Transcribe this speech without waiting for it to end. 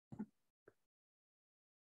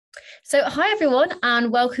So, hi everyone,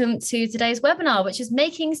 and welcome to today's webinar, which is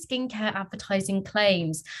making skincare advertising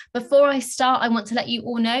claims. Before I start, I want to let you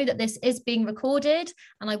all know that this is being recorded,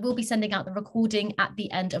 and I will be sending out the recording at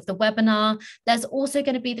the end of the webinar. There's also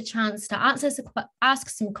going to be the chance to ask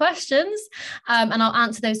some questions, and I'll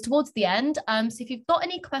answer those towards the end. So, if you've got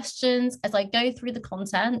any questions as I go through the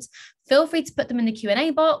content, feel free to put them in the Q&A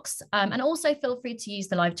box, and also feel free to use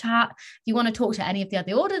the live chat. If you want to talk to any of the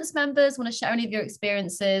other audience members, want to share any of your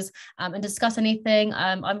experiences and discuss anything,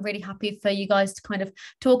 I'm really happy for you guys to kind of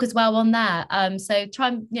talk as well on there. So try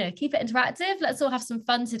and keep it interactive. Let's all have some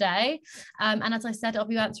fun today. And as I said, I'll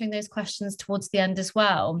be answering those questions towards the end as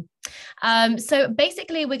well. So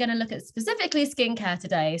basically, we're going to look at specifically skincare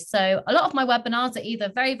today. So a lot of my webinars are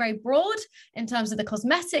either very, very broad in terms of the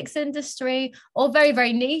cosmetics industry or very,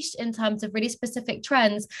 very niche in terms of really specific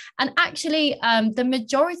trends. And actually, the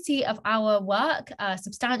majority of our work,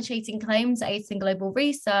 substantiating claims, aiding global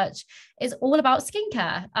research, is all about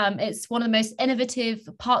skincare. It's one of the most innovative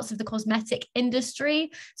parts of the cosmetic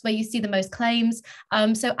industry. It's where you see the most claims.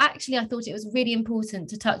 So actually, I thought it was really important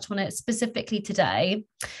to touch on it specifically today.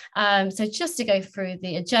 So just to go through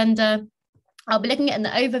the agenda, I'll be looking at an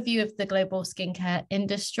overview of the global skincare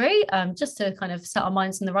industry, just to kind of set our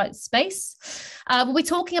minds in the right space. We'll be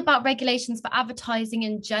talking about regulations for advertising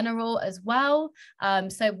in general as well.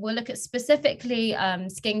 So we'll look at specifically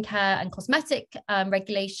skincare and cosmetic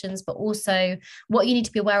regulations, but also what you need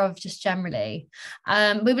to be aware of just generally.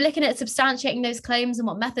 We'll be looking at substantiating those claims and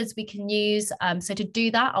what methods we can use. So to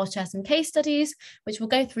do that, I'll share some case studies, which will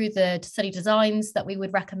go through the study designs that we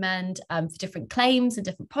would recommend for different claims and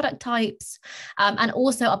different product types. And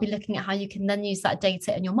also I'll be looking at how you can then use that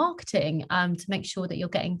data in your marketing to make sure that you're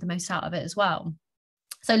getting the most out of it as well.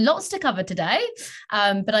 So lots to cover today,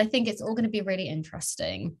 but I think it's all going to be really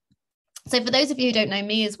interesting. So for those of you who don't know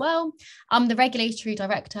me as well, I'm the Regulatory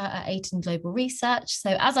Director at Aiton Global Research.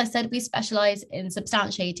 So as I said, we specialise in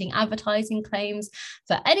substantiating advertising claims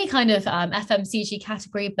for any kind of FMCG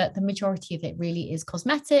category, but the majority of it really is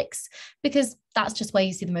cosmetics, because that's just where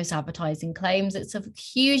you see the most advertising claims. It's a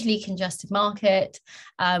hugely congested market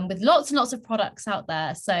with lots and lots of products out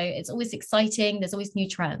there. So it's always exciting. There's always new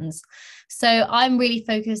trends. So I'm really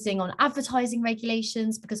focusing on advertising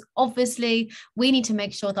regulations because obviously we need to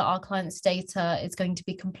make sure that our clients' data is going to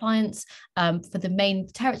be compliant for the main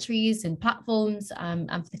territories and platforms and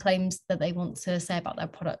for the claims that they want to say about their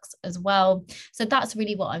products as well. So that's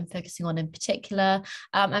really what I'm focusing on in particular.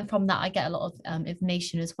 And from that, I get a lot of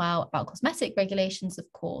information as well about cosmetic regulations, of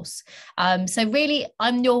course. So really,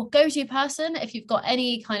 I'm your go-to person if you've got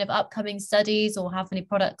any kind of upcoming studies or have any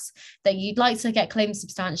products that you'd like to get claims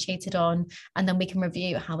substantiated on, and then we can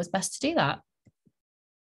review how it's best to do that.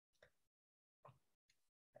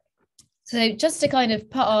 So just to kind of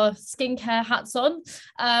put our skincare hats on,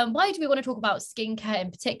 why do we want to talk about skincare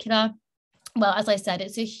in particular? Well, as I said,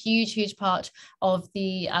 it's a huge, huge part of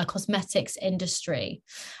the cosmetics industry.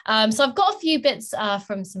 So I've got a few bits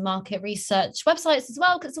from some market research websites as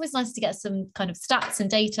well, because it's always nice to get some kind of stats and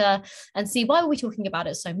data and see why are we talking about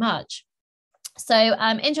it so much. So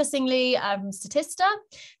interestingly, Statista,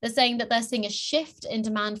 they're saying that they're seeing a shift in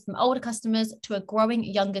demand from older customers to a growing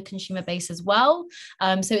younger consumer base as well.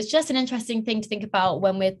 So it's just an interesting thing to think about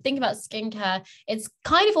when we're thinking about skincare. It's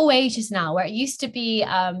kind of all ages now, where it used to be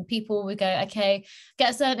people would go, okay,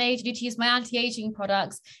 get a certain age, I need to use my anti-aging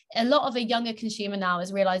products. A lot of a younger consumer now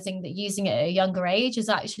is realizing that using it at a younger age is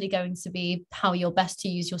actually going to be how you're best to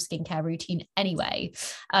use your skincare routine anyway.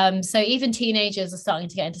 So even teenagers are starting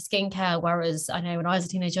to get into skincare, whereas I know when I was a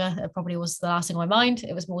teenager, it probably was the last thing on my mind.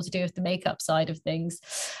 It was more to do with the makeup side of things.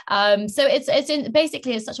 So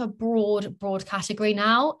basically it's such a broad category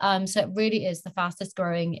now. So it really is the fastest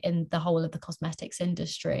growing in the whole of the cosmetics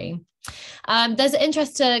industry. There's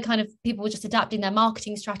interest to kind of people just adapting their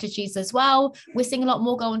marketing strategies as well. We're seeing a lot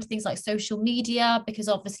more go into things like social media, because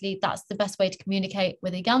obviously that's the best way to communicate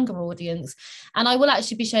with a younger audience. And I will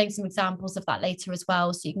actually be showing some examples of that later as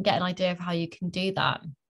well, so you can get an idea of how you can do that.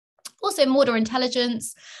 Also, Mortar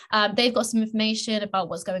Intelligence, they've got some information about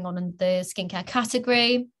what's going on in the skincare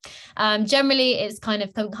category. Generally, it's kind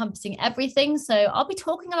of encompassing everything. So I'll be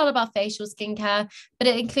talking a lot about facial skincare, but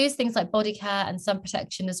it includes things like body care and sun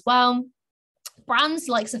protection as well. Brands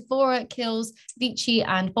like Sephora, Kiehl's, Vichy,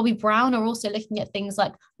 and Bobbi Brown are also looking at things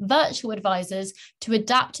like virtual advisors to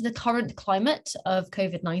adapt to the current climate of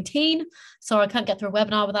COVID-19. Sorry, I can't get through a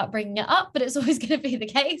webinar without bringing it up, but it's always going to be the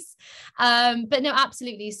case. But no,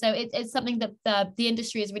 absolutely. So it's something that the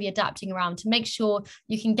industry is really adapting around to make sure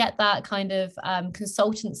you can get that kind of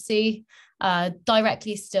consultancy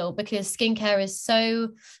directly still, because skincare is so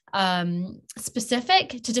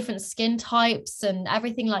specific to different skin types and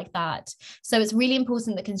everything like that. So it's really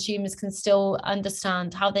important that consumers can still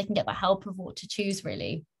understand how they can get the help of what to choose,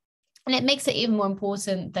 really. And it makes it even more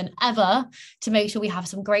important than ever to make sure we have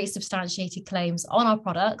some great substantiated claims on our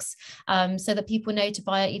products, so that people know to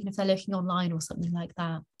buy it, even if they're looking online or something like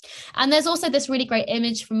that. And there's also this really great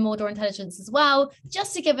image from Mordor Intelligence as well,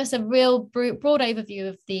 just to give us a real broad overview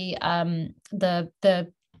of the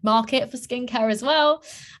market for skincare as well.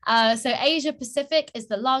 So Asia Pacific is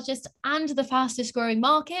the largest and the fastest growing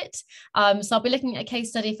market. So I'll be looking at a case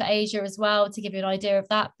study for Asia as well to give you an idea of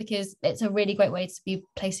that, because it's a really great way to be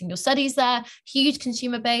placing your studies there. Huge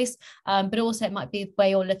consumer base, but also it might be the way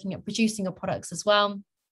you're looking at producing your products as well.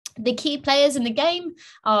 The key players in the game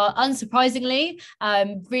are, unsurprisingly,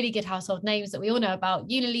 really good household names that we all know about: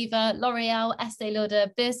 Unilever, L'Oreal, Estee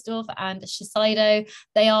Lauder, Beiersdorf, and Shiseido.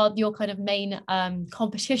 They are your kind of main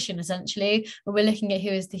competition, essentially, when we're looking at who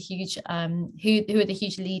is the huge, who are the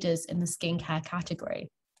huge leaders in the skincare category.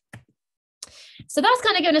 So that's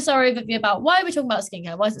kind of giving us our overview about why we're talking about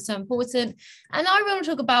skincare, why is it so important. And now I want to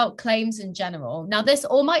talk about claims in general. Now, this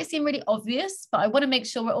all might seem really obvious, but I want to make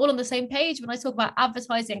sure we're all on the same page. When I talk about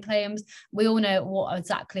advertising claims, we all know what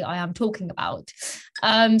exactly I am talking about.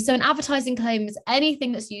 So an advertising claim is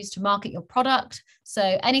anything that's used to market your product. So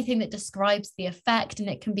anything that describes the effect, and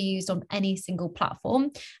it can be used on any single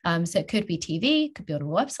platform. So it could be TV, could be on a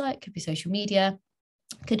website, could be social media,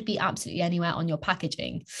 could be absolutely anywhere on your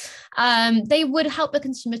packaging. They would help the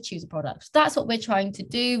consumer choose a product. That's what we're trying to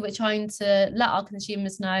do. We're trying to let our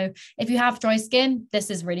consumers know, if you have dry skin, this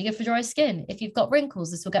is really good for dry skin. If you've got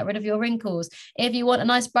wrinkles, this will get rid of your wrinkles. If you want a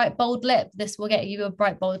nice bright bold lip, this will get you a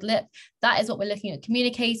bright bold lip. That is what we're looking at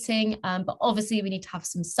communicating, but obviously we need to have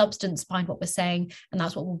some substance behind what we're saying, and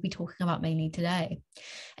that's what we'll be talking about mainly today.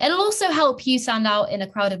 It'll also help you stand out in a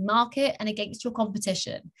crowded market and against your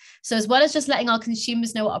competition. So as well as just letting our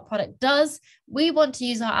consumers know what our product does, we want to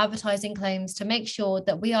use our advertising claims to make sure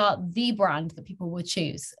that we are the brand that people would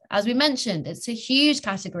choose. As we mentioned, it's a huge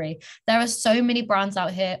category. There are so many brands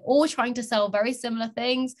out here, all trying to sell very similar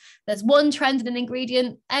things. There's one trend in an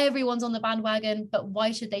ingredient, everyone's on the bandwagon, but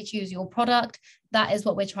why should they choose your product? That is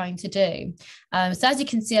what we're trying to do. So as you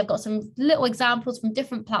can see, I've got some little examples from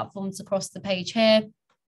different platforms across the page here,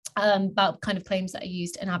 about kind of claims that are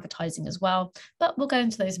used in advertising as well, but we'll go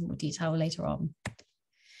into those in more detail later on.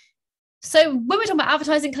 So when we're talking about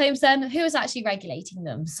advertising claims, then who is actually regulating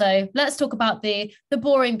them? So let's talk about the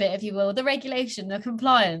boring bit, if you will, the regulation, the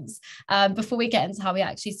compliance, before we get into how we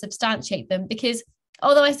actually substantiate them. Because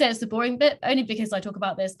although I say it's the boring bit, only because I talk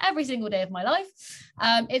about this every single day of my life,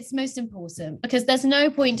 it's most important, because there's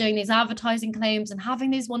no point doing these advertising claims and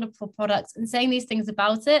having these wonderful products and saying these things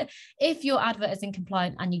about it if your advert is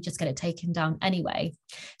incompliant and you just get it taken down anyway.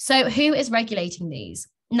 So who is regulating these?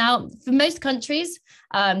 Now, for most countries,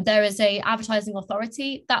 there is an advertising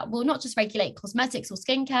authority that will not just regulate cosmetics or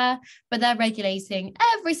skincare, but they're regulating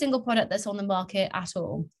every single product that's on the market at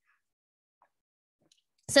all.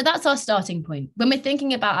 So that's our starting point. When we're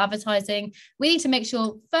thinking about advertising, we need to make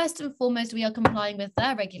sure, first and foremost, we are complying with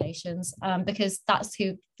their regulations, because that's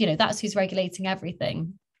who's regulating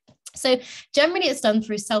everything. So generally it's done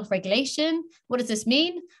through self-regulation. What does this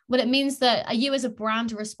mean? Well, it means that you as a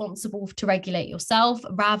brand are responsible to regulate yourself,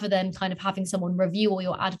 rather than kind of having someone review all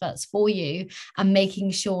your adverts for you and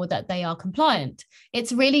making sure that they are compliant.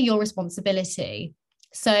 It's really your responsibility.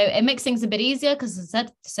 So it makes things a bit easier, because as I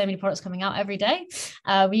said, so many products coming out every day.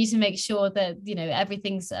 We need to make sure that,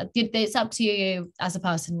 everything's, it's up to you as a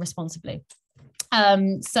person responsibly.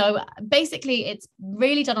 So basically it's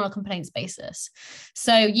really done on a complaints basis.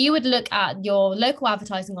 So you would look at your local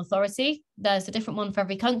advertising authority. There's a different one for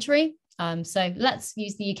every country. So let's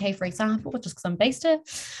use the UK, for example, just because I'm based here.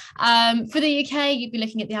 For the UK, you'd be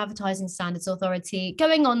looking at the Advertising Standards Authority,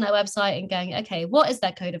 going on their website and going, okay, what is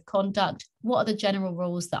their code of conduct? What are the general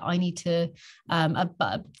rules that I need to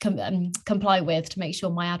comply with to make sure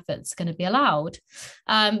my advert's going to be allowed?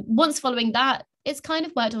 Once following that, it's kind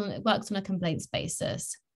of works on a complaints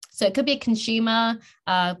basis. So it could be a consumer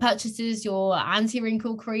purchases your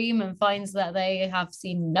anti-wrinkle cream and finds that they have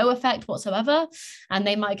seen no effect whatsoever. And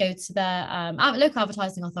they might go to their local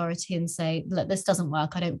advertising authority and say, look, this doesn't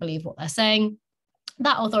work. I don't believe what they're saying.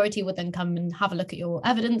 That authority would then come and have a look at your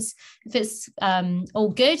evidence. If it's all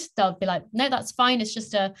good, they'll be like, no, that's fine. It's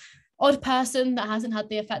just a odd person that hasn't had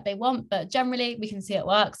the effect they want, but generally we can see it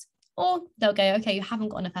works. Or they'll go, okay, you haven't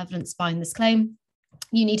got enough evidence behind this claim.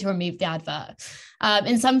 you need to remove the advert.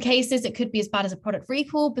 In some cases, it could be as bad as a product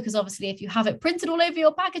recall, because obviously if you have it printed all over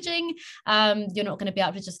your packaging, you're not going to be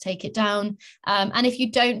able to just take it down. And if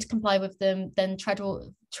you don't comply with them, then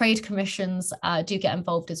trade commissions do get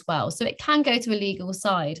involved as well. So it can go to a legal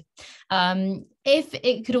side. If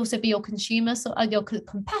it could also be your your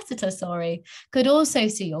competitor, could also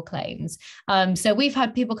see your claims. So we've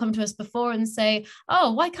had people come to us before and say,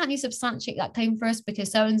 oh, why can't you substantiate that claim for us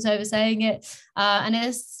because so-and-so is saying it? And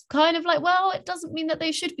it's kind of like, well, it doesn't mean that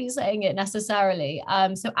they should be saying it necessarily.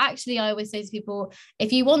 So actually, I always say to people,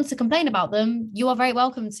 if you want to complain about them, you are very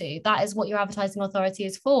welcome to. That is what your advertising authority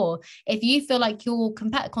is for. If you feel like your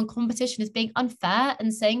competition is being unfair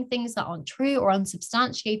and saying things that aren't true or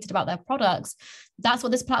unsubstantiated about their products, that's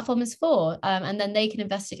what this platform is for. And then they can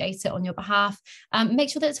investigate it on your behalf, make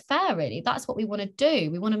sure that it's fair, really. That's what we want to do.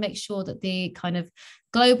 We want to make sure that the kind of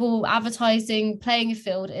global advertising playing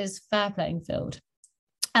field is fair playing field.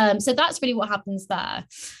 So that's really what happens there.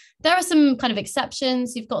 There are some kind of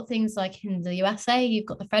exceptions. You've got things like in the USA, you've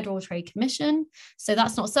got the Federal Trade Commission. So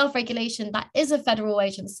that's not self-regulation, that is a federal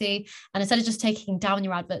agency. And instead of just taking down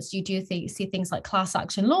your adverts, you do see things like class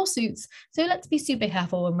action lawsuits. So let's be super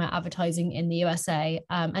careful when we're advertising in the USA.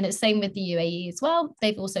 And it's same with the UAE as well.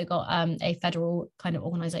 They've also got a federal kind of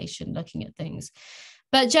organization looking at things.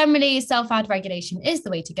 But generally, self-ad regulation is the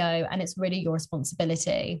way to go, and it's really your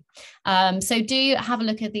responsibility. So do have a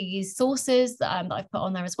look at these sources that I've put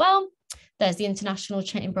on there as well. There's the International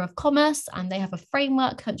Chamber of Commerce, and they have a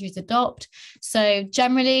framework countries adopt. So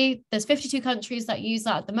generally, there's 52 countries that use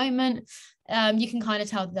that at the moment. You can kind of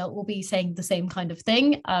tell they'll all be saying the same kind of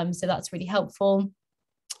thing. So that's really helpful.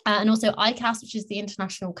 And also ICAS, which is the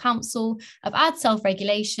International Council of Ad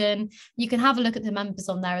Self-Regulation. You can have a look at the members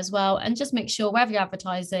on there as well, and just make sure wherever you're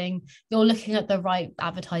advertising, you're looking at the right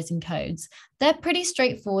advertising codes. They're pretty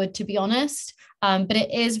straightforward, to be honest, but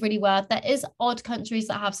it is really there is odd countries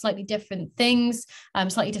that have slightly different things,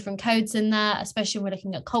 slightly different codes in there, especially when we're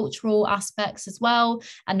looking at cultural aspects as well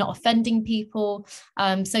and not offending people.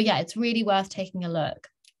 So yeah, it's really worth taking a look.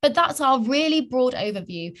 But that's our really broad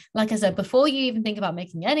overview. Like I said, before you even think about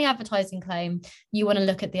making any advertising claim, you want to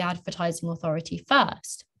look at the advertising authority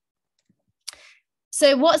first.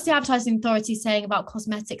 So what's the advertising authority saying about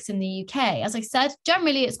cosmetics in the UK? As I said,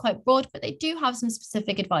 generally it's quite broad, but they do have some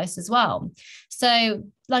specific advice as well. So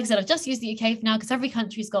like I said, I've just used the UK for now because every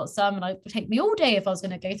country's got some, and it would take me all day if I was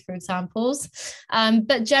going to go through examples.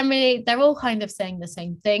 But generally, they're all kind of saying the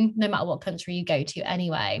same thing, no matter what country you go to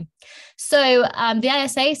anyway. So the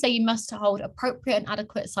ASA say you must hold appropriate and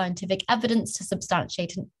adequate scientific evidence to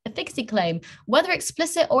substantiate an efficacy claim, whether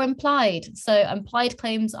explicit or implied. So implied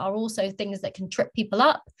claims are also things that can trip people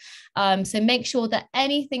up. So make sure that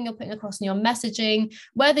anything you're putting across in your messaging,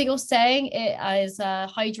 whether you're saying it as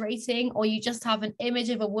hydrating or you just have an image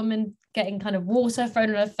of a woman getting kind of water thrown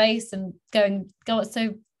in her face and going, it's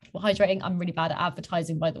so hydrating. I'm really bad at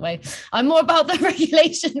advertising, by the way. I'm more about the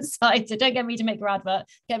regulation side, so don't get me to make your advert,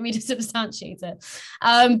 get me to substantiate it.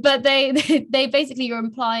 But they basically, you're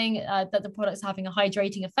implying that the product's having a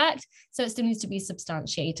hydrating effect, so it still needs to be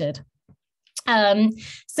substantiated.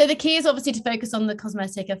 So the key is obviously to focus on the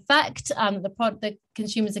cosmetic effect the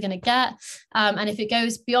consumers are going to get, and if it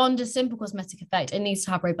goes beyond a simple cosmetic effect, it needs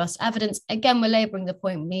to have robust evidence. Again, we're labouring the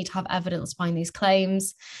point, we need to have evidence behind these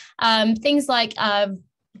claims. Things like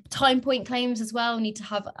time point claims as well need to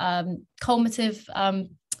have cumulative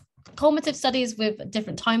studies with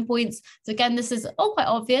different time points. So again, this is all quite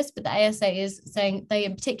obvious, but the ASA is saying they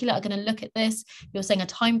in particular are going to look at this. You're saying a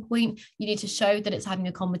time point, you need to show that it's having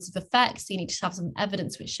a cumulative effect. So you need to have some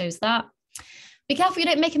evidence which shows that. Be careful you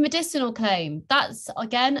don't make a medicinal claim. That's,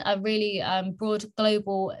 again, a really broad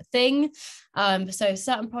global thing. So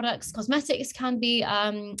certain products, cosmetics, can be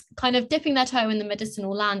kind of dipping their toe in the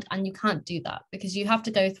medicinal land, and you can't do that because you have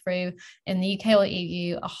to go through, in the UK or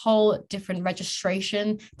EU, a whole different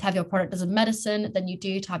registration to have your product as a medicine than you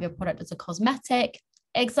do to have your product as a cosmetic.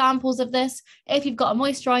 Examples of this: if you've got a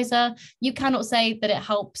moisturizer, you cannot say that it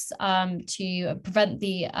helps to prevent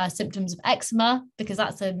the symptoms of eczema, because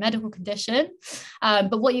that's a medical condition.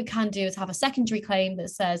 But what you can do is have a secondary claim that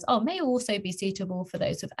says, oh, may also be suitable for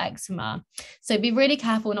those with eczema. So be really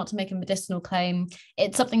careful not to make a medicinal claim.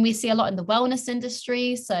 It's something we see a lot in the wellness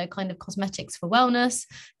industry, so kind of cosmetics for wellness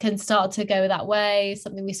can start to go that way.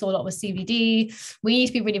 Something we saw a lot with CBD. We need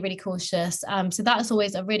to be really, really cautious. So that's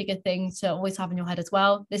always a really good thing to always have in your head as well.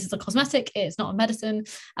 This is a cosmetic, it's not a medicine,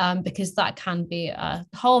 because that can be a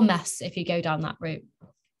whole mess if you go down that route.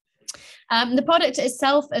 The product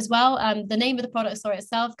itself as well, the name of the product, sorry,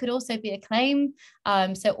 itself could also be a claim.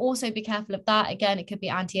 So also be careful of that. Again, it could be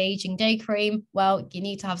anti-aging day cream. Well, you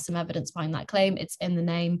need to have some evidence behind that claim. It's in the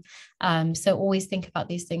name. So always think about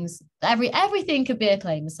these things. Everything could be a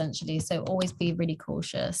claim essentially. So always be really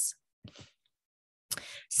cautious.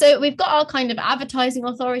 So we've got our kind of advertising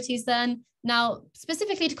authorities then. Now,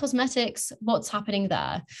 specifically to cosmetics, what's happening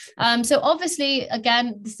there? So obviously,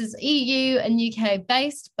 again, this is EU and UK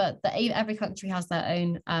based, but every country has their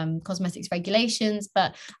own cosmetics regulations.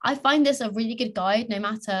 But I find this a really good guide, no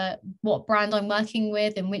matter what brand I'm working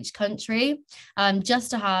with in which country, just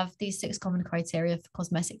to have these 6 common criteria for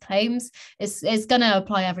cosmetic claims. It's going to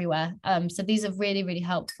apply everywhere. So these are really, really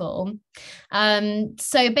helpful.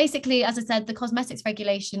 So basically, as I said, the cosmetics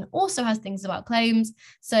regulation also has things about claims.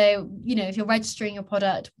 So, you know, if you're registering your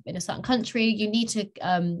product in a certain country, you need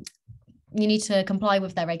to comply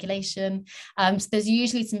with their regulation. So there's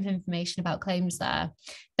usually some information about claims there.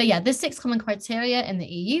 But yeah, the 6 common criteria in the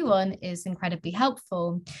EU one is incredibly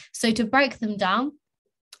helpful. So to break them down,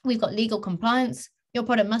 we've got legal compliance. Your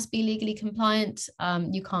product must be legally compliant.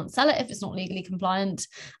 You can't sell it if it's not legally compliant.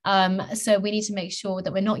 So we need to make sure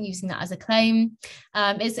that we're not using that as a claim.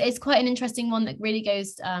 It's quite an interesting one that really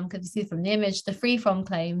goes, because you see from the image, the free from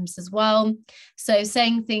claims as well. So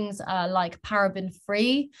saying things like paraben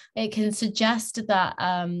free, it can suggest that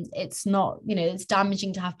it's not, you know, it's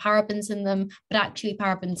damaging to have parabens in them, but actually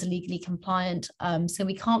parabens are legally compliant. So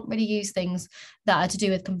we can't really use things that are to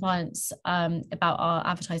do with compliance about our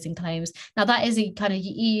advertising claims. Now that is a kind of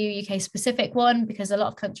EU, UK specific one, because a lot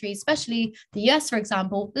of countries, especially the US, for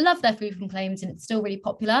example, love their free from claims and it's still really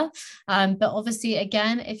popular. But obviously,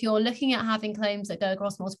 again, if you're looking at having claims that go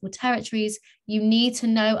across multiple territories, you need to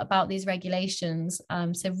know about these regulations.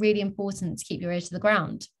 So really important to keep your ear to the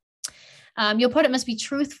ground. Your product must be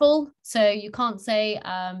truthful. So you can't say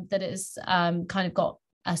that it's kind of got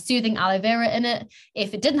a soothing aloe vera in it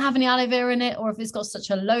if it didn't have any aloe vera in it, or if it's got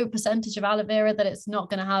such a low percentage of aloe vera that it's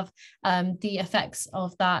not going to have the effects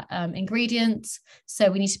of that ingredient.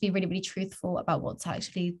 So we need to be really, really truthful about what's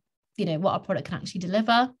actually, you know, what our product can actually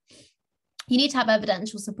deliver. You need to have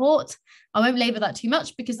evidential support. I won't labor that too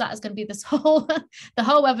much because that is going to be this whole, the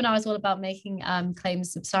whole webinar is all about making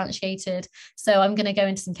claims substantiated. So I'm going to go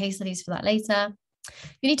into some case studies for that later.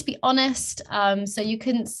 You need to be honest. So you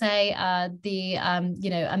couldn't say you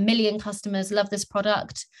know, 1 million customers love this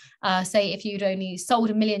product. Say if you'd only sold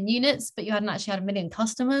 1 million units, but you hadn't actually had 1 million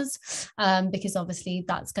customers, because obviously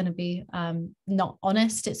that's going to be not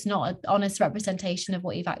honest. It's not an honest representation of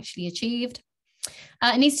what you've actually achieved.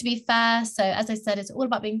 It needs to be fair. So as I said, it's all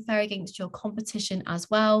about being fair against your competition as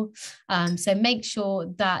well. So make sure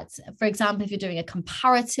that, for example, if you're doing a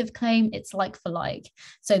comparative claim, it's like for like.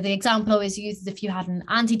 So the example I always use is if you had an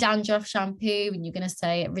anti-dandruff shampoo and you're going to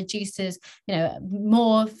say it reduces, you know,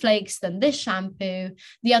 more flakes than this shampoo,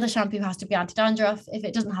 the other shampoo has to be anti-dandruff. If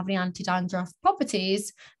it doesn't have any anti-dandruff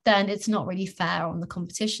properties, then it's not really fair on the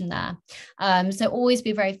competition there. So always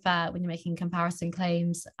be very fair when you're making comparison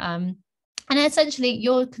claims. And essentially,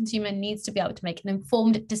 your consumer needs to be able to make an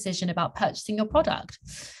informed decision about purchasing your product.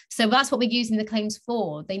 So that's what we're using the claims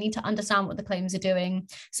for. They need to understand what the claims are doing.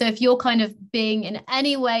 So if you're kind of being in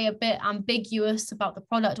any way a bit ambiguous about the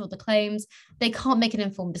product or the claims, they can't make an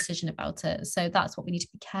informed decision about it. So that's what we need to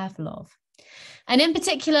be careful of. And in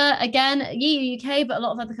particular, again, EU, UK, but a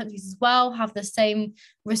lot of other countries as well have the same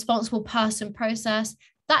responsible person process.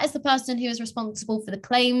 That is the person who is responsible for the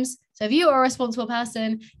claims. So if you are a responsible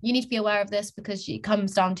person, you need to be aware of this because it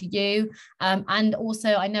comes down to you. And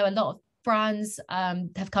also, I know a lot of brands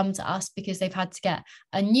have come to us because they've had to get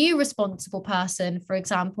a new responsible person. For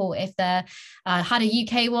example, if they had a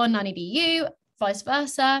UK one, I need EU, vice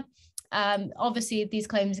versa. Obviously, these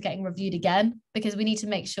claims are getting reviewed again because we need to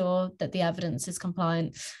make sure that the evidence is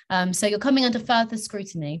compliant. So you're coming under further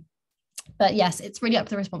scrutiny. But yes, it's really up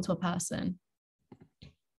to the responsible person.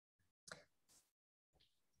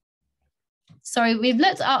 Sorry, we've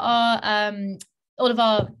looked at our all of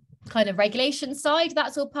our kind of regulation side.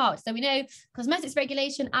 That's all part. So we know cosmetics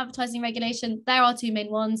regulation, advertising regulation, there are 2 main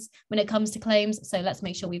ones when it comes to claims. So let's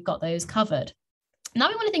make sure we've got those covered. Now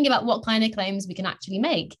we want to think about what kind of claims we can actually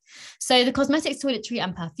make. So the Cosmetics, Toiletry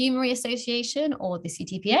and Perfumery Association, or the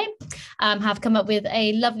CTPA, have come up with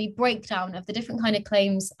a lovely breakdown of the different kind of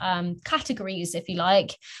claims categories, if you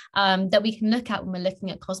like, that we can look at when we're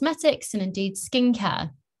looking at cosmetics and indeed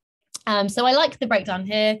skincare. So I like the breakdown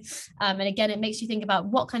here. And again, it makes you think about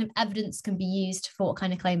what kind of evidence can be used for what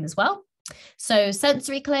kind of claim as well. So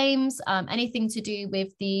sensory claims, anything to do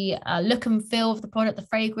with the look and feel of the product, the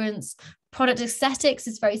fragrance, Product aesthetics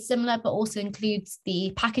is very similar, but also includes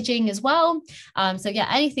the packaging as well. So yeah,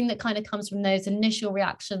 anything that kind of comes from those initial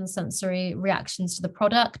reactions, sensory reactions to the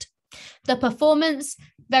product. The performance,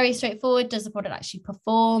 very straightforward. Does the product actually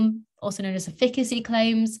perform? Also known as efficacy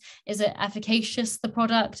claims. Is it efficacious, the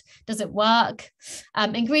product? Does it work?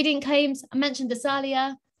 Ingredient claims, I mentioned this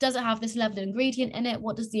earlier. Does it have this level of ingredient in it?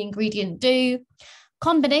 What does the ingredient do?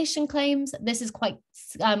 Combination claims, this is quite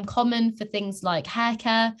common for things like hair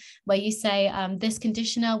care, where you say this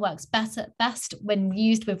conditioner works best when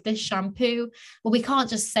used with this shampoo. Well, we can't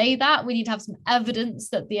just say that. We need to have some evidence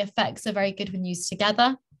that the effects are very good when used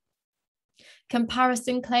together.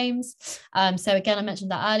 Comparison claims. So again, I mentioned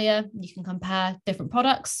that earlier. You can compare different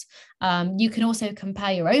products. You can also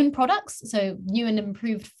compare your own products. So new and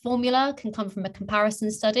improved formula can come from a comparison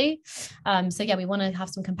study. So yeah, we want to have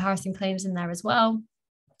some comparison claims in there as well.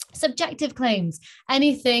 Subjective claims,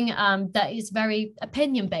 anything that is very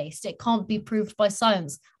opinion based. It can't be proved by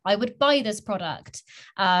science. I would buy this product.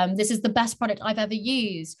 This is the best product I've ever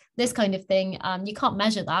used. This kind of thing. You can't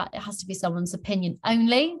measure that. It has to be someone's opinion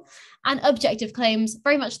only. And objective claims,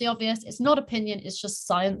 very much the obvious. It's not opinion, it's just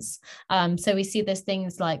science. So we see there's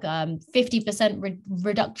things like 50%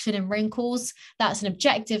 reduction in wrinkles. That's an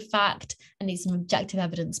objective fact and needs some objective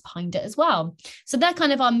evidence behind it as well. So they're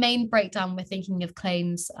kind of our main breakdown. We're thinking of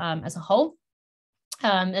claims as a whole.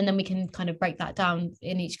 And then we can kind of break that down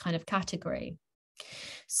in each kind of category.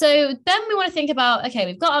 So then we want to think about, okay,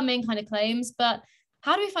 we've got our main kind of claims, but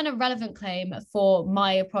how do we find a relevant claim for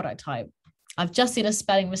my product type? I've just seen a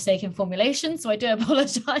spelling mistake in formulation, so I do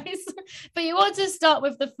apologize, but you want to start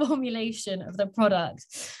with the formulation of the product.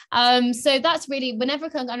 So that's really, whenever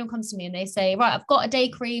anyone comes to me and they say, right, I've got a day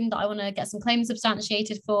cream that I want to get some claims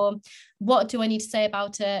substantiated for, what do I need to say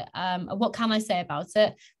about it? What can I say about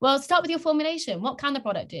it? Well, start with your formulation. What can the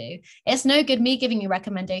product do? It's no good me giving you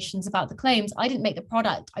recommendations about the claims. I didn't make the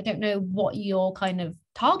product. I don't know what your kind of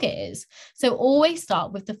target is. So always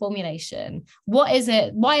start with the formulation. What is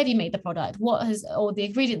it? Why have you made the product? What has all the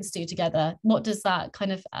ingredients do together? What does that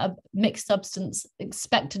kind of mixed substance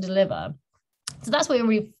expect to deliver? So that's what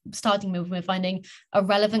we're starting with when we're finding a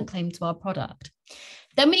relevant claim to our product.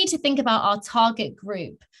 Then we need to think about our target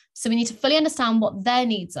group. So we need to fully understand what their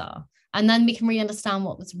needs are, and then we can really understand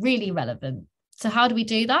what was really relevant. So how do we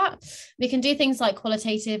do that? We can do things like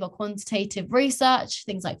qualitative or quantitative research,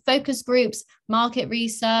 things like focus groups, market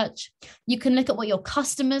research. You can look at what your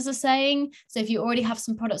customers are saying. So if you already have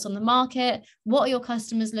some products on the market, what are your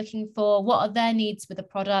customers looking for? What are their needs with the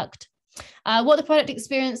product? What are the product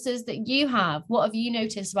experiences that you have? What have you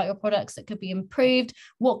noticed about your products that could be improved?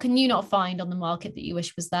 What can you not find on the market that you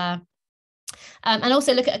wish was there? And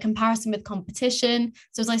also look at a comparison with competition.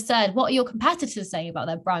 So as I said, what are your competitors saying about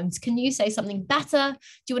their brands? Can you say something better? Do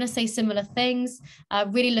you want to say similar things?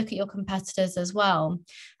 Really look at your competitors as well.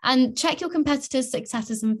 And check your competitors'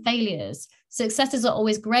 successes and failures. Successes are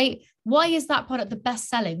always great. Why is that product the best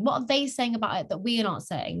selling? What are they saying about it that we are not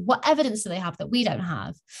saying? What evidence do they have that we don't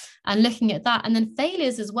have? And looking at that. And then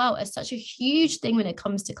failures as well is such a huge thing when it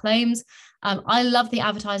comes to claims. I love the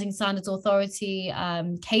Advertising Standards Authority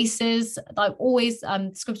cases. I always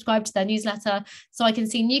subscribe to their newsletter so I can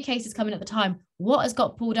see new cases coming at the time. What has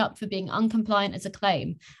got pulled up for being uncompliant as a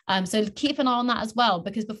claim? So keep an eye on that as well,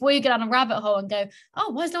 because before you get down a rabbit hole and go, oh,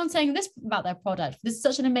 why is no one saying this about their product? This is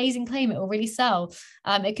such an amazing claim, it will really sell.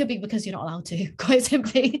 It could be because you're not allowed to, quite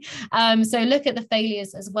simply. So look at the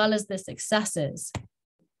failures as well as the successes.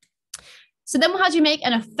 So then how do you make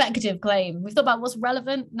an effective claim? We've thought about what's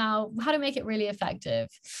relevant. Now, how to make it really effective?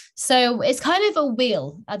 So it's kind of a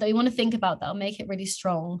wheel that you want to think about that'll make it really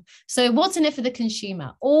strong. So what's in it for the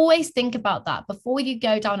consumer? Always think about that before you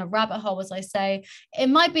go down a rabbit hole, as I say. It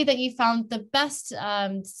might be that you found the best,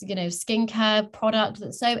 skincare product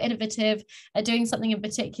that's so innovative at doing something in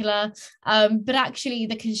particular, but actually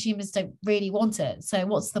the consumers don't really want it. So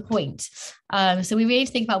what's the point? So we really need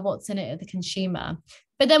to think about what's in it for the consumer.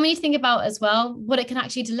 But then we need to think about as well what it can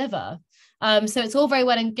actually deliver. So it's all very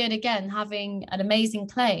well and good, again, having an amazing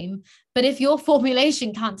claim. But if your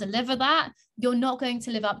formulation can't deliver that, you're not going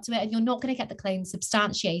to live up to it and you're not going to get the claim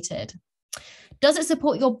substantiated. Does it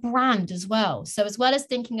support your brand as well? So as well as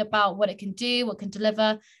thinking about what it can do, what can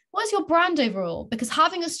deliver, what is your brand overall? Because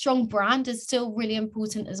having a strong brand is still really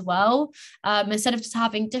important as well. Instead of just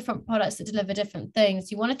having different products that deliver different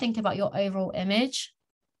things, you want to think about your overall image.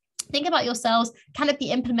 Think about your sales. Can it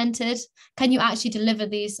be implemented? Can you actually deliver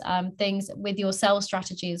these things with your sales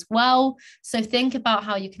strategy as well? So think about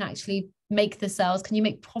how you can actually make the sales. Can you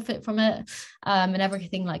make profit from it and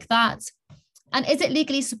everything like that? And is it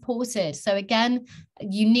legally supported? So again,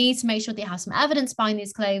 you need to make sure that you have some evidence behind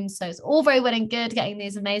these claims. So it's all very well and good getting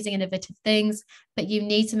these amazing innovative things, but you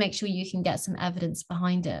need to make sure you can get some evidence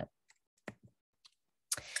behind it.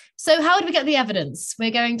 So how do we get the evidence?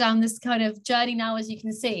 We're going down this kind of journey now, as you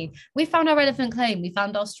can see. We found our relevant claim, we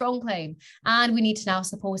found our strong claim, and we need to now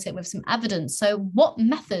support it with some evidence. So what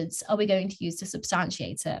methods are we going to use to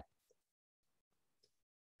substantiate it?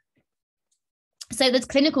 So there's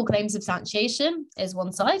clinical claim substantiation is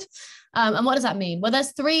one side. And what does that mean? Well,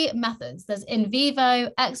 there's three methods. There's in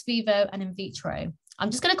vivo, ex vivo, and in vitro.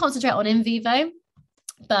 I'm just going to concentrate on in vivo,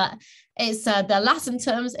 but it's the Latin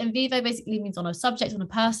terms. In vivo basically means on a subject, on a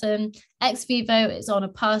person. Ex vivo is on a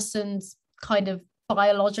person's kind of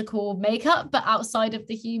biological makeup, but outside of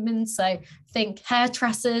the human. So think hair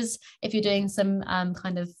tresses, if you're doing some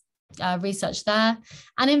kind of research there.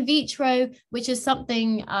 And in vitro, which is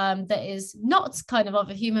something that is not kind of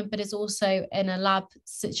a human, but is also in a lab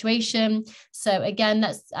situation. So again,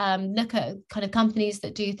 let's look at kind of companies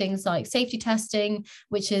that do things like safety testing,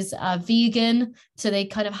 which is vegan. So they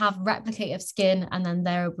kind of have replicative skin, and then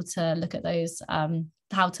they're able to look at those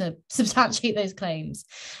how to substantiate those claims.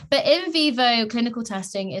 But in vivo clinical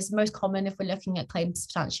testing is most common if we're looking at claim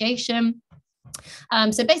substantiation.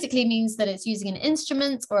 So basically means that it's using an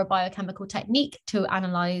instrument or a biochemical technique to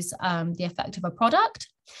analyze the effect of a product.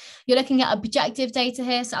 You're looking at objective data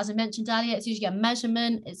here. So as I mentioned earlier, it's usually a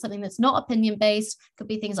measurement. It's something that's not opinion-based. Could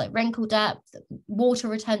be things like wrinkle depth, water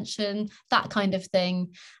retention, that kind of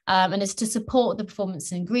thing. And it's to support the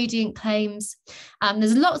performance and ingredient claims.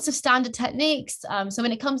 There's lots of standard techniques. So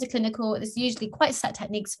when it comes to clinical, there's usually quite set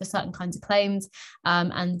techniques for certain kinds of claims.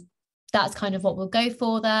 And that's kind of what we'll go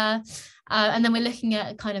for there. And then we're looking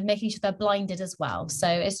at kind of making sure they're blinded as well. So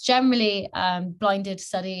it's generally blinded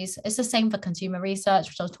studies. It's the same for consumer research,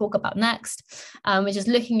 which I'll talk about next, which is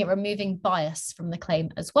looking at removing bias from the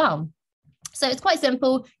claim as well. So it's quite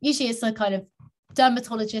simple. Usually it's a kind of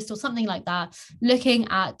dermatologist or something like that looking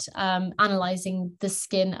at analyzing the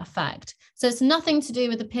skin effect. So it's nothing to do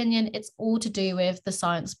with opinion. It's all to do with the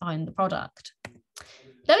science behind the product.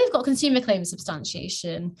 Then we've got consumer claim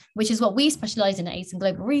substantiation, which is what we specialize in at ACE and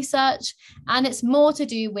Global Research. And it's more to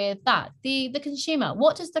do with that, the consumer.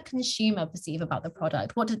 What does the consumer perceive about the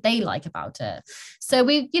product? What do they like about it? So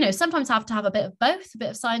we, sometimes have to have a bit of both, a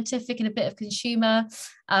bit of scientific and a bit of consumer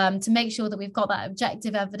to make sure that we've got that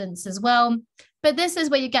objective evidence as well. But this is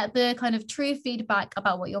where you get the kind of true feedback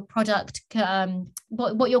about what your product,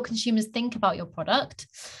 what your consumers think about your product.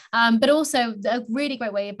 But also a really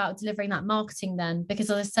great way about delivering that marketing then, because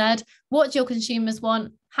as I said, what do your consumers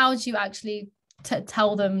want? How do you actually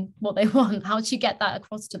tell them what they want? How do you get that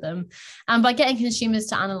across to them? And by getting consumers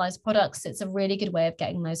to analyze products, it's a really good way of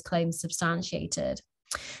getting those claims substantiated.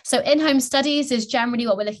 So in-home studies is generally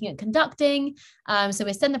what we're looking at conducting. So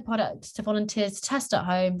we send the product to volunteers to test at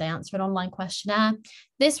home. They answer an online questionnaire.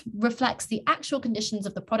 This reflects the actual conditions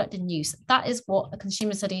of the product in use. That is what a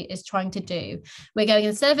consumer study is trying to do. We're going,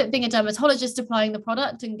 instead of it being a dermatologist applying the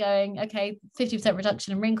product and going, okay, 50%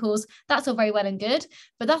 reduction in wrinkles, that's all very well and good,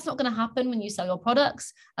 but that's not going to happen when you sell your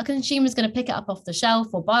products. A consumer is going to pick it up off the shelf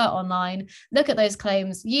or buy it online, look at those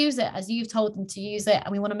claims, use it as you've told them to use it.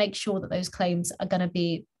 And we want to make sure that those claims are going to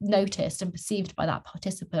be noticed and perceived by that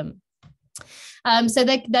participant. So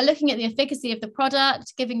they're looking at the efficacy of the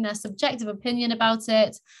product, giving their subjective opinion about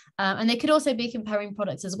it. And they could also be comparing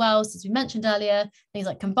products as well. So as we mentioned earlier, things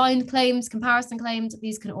like combined claims, comparison claims,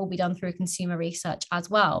 these can all be done through consumer research as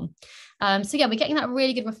well. So yeah, we're getting that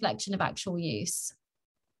really good reflection of actual use.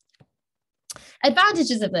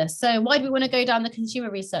 Advantages of this. So why do we want to go down the consumer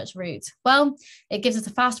research route? Well, it gives us a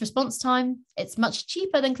fast response time. It's much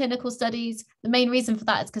cheaper than clinical studies. The main reason for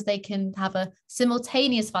that is because they can have a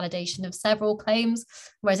simultaneous validation of several claims,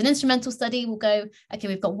 whereas an instrumental study will go, okay,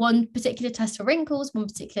 we've got one particular test for wrinkles, one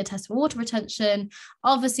particular test for water retention.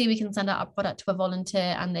 Obviously, we can send out a product to a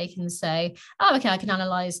volunteer and they can say, oh, okay, I can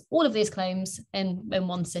analyze all of these claims in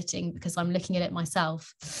one sitting because I'm looking at it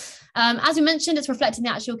myself. As we mentioned, it's reflecting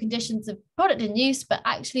the actual conditions of product in use, but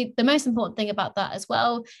actually the most important thing about that as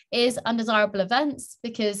well is undesirable events,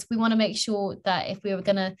 because we want to make sure that if we were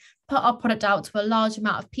going to put our product out to a large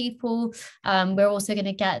amount of people, we're also going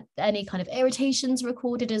to get any kind of irritations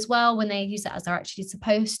recorded as well when they use it as they're actually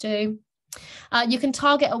supposed to. You can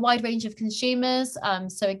target a wide range of consumers.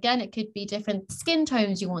 So again, it could be different skin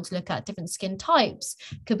tones you want to look at, different skin types,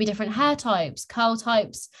 could be different hair types, curl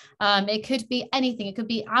types. It could be anything. It could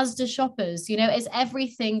be Asda shoppers. It's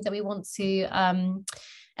everything that we want to,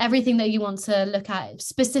 everything that you want to look at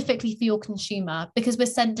specifically for your consumer, because we're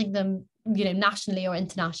sending them, nationally or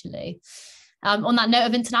internationally. On that note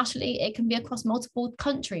of internationally, it can be across multiple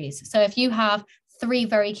countries. So if you have 3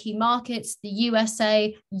 very key markets, the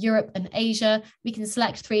USA, Europe, and Asia, we can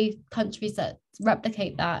select 3 countries that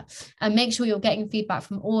replicate that and make sure you're getting feedback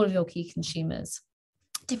from all of your key consumers.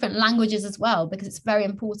 Different languages as well, because it's very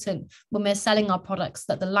important when we're selling our products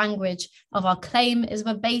that the language of our claim is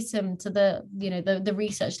verbatim to the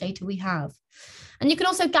research data we have. And you can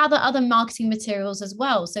also gather other marketing materials as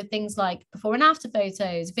well. So things like before and after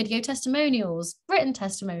photos, video testimonials, written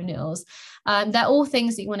testimonials. They're all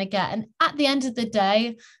things that you want to get. And at the end of the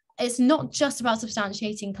day, it's not just about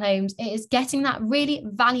substantiating claims. It is getting that really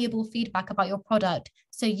valuable feedback about your product.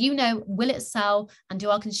 So, will it sell and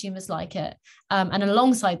do our consumers like it? And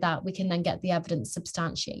alongside that, we can then get the evidence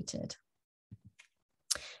substantiated.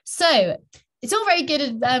 So it's all very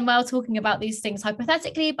good and well talking about these things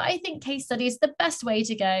hypothetically, but I think case study is the best way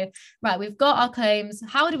to go. Right, we've got our claims.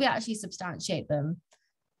 How do we actually substantiate them?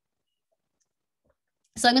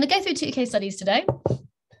 So I'm going to go through 2 case studies today.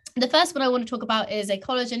 The first one I want to talk about is a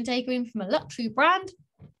collagen day cream from a luxury brand.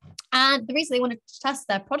 And the reason they wanted to test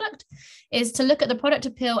their product is to look at the product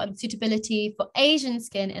appeal and suitability for Asian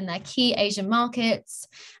skin in their key Asian markets.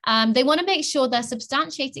 They want to make sure they're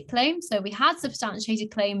substantiated claims. So we had substantiated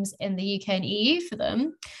claims in the UK and EU for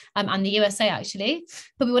them, and the USA actually,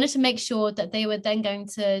 but we wanted to make sure that they were then going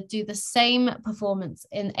to do the same performance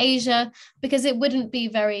in Asia, because it wouldn't be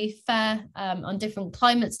very fair on different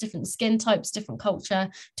climates, different skin types, different culture,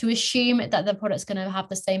 to assume that the product's going to have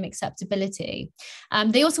the same acceptability.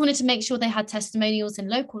 They also wanted to make sure they had testimonials in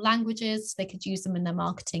local languages so they could use them in their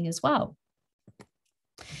marketing as well.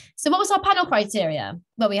 So what was our panel criteria?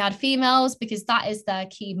 Well, we had females because that is their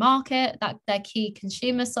key market, their key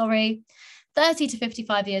consumer, 30 to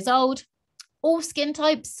 55 years old, all skin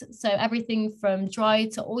types, so everything from dry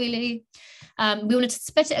to oily. We wanted to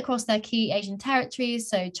split it across their key Asian territories,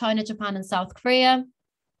 so China, Japan, and South Korea,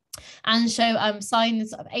 and show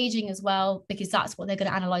signs of aging as well, because that's what they're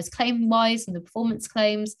going to analyze claim-wise and the performance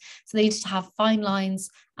claims. So they needed to have fine lines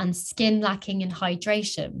and skin lacking in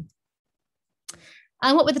hydration.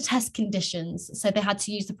 And what were the test conditions? So they had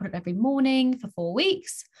to use the product every morning for 4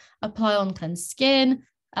 weeks, apply on cleansed skin.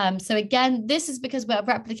 So again, this is because we're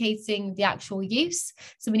replicating the actual use.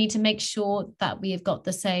 So we need to make sure that we have got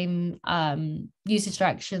the same usage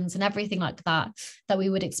directions and everything like that we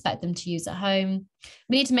would expect them to use at home.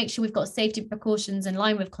 We need to make sure we've got safety precautions in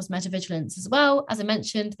line with cosmetic vigilance as well. As I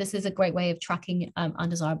mentioned, this is a great way of tracking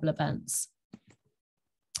undesirable events.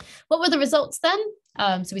 What were the results then?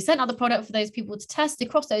 So we sent out the product for those people to test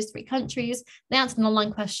across those 3 countries. They answered an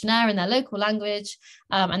online questionnaire in their local language.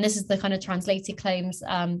 And this is the kind of translated claims,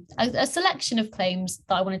 a selection of claims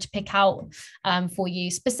that I wanted to pick out for you,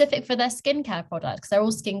 specific for their skincare products. They're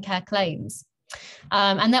all skincare claims.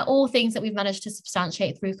 And they're all things that we've managed to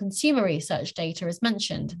substantiate through consumer research data, as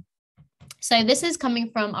mentioned. So this is coming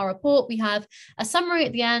from our report. We have a summary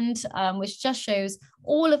at the end, which just shows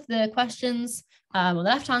all of the questions on the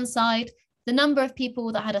left-hand side, the number of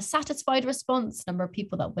people that had a satisfied response, number of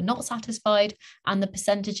people that were not satisfied, and the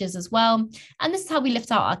percentages as well. And this is how we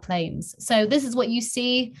lift out our claims. So this is what you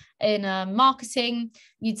see in marketing.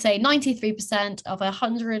 You'd say 93% of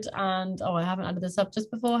 100 and, I haven't added this up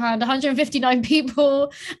just beforehand, 159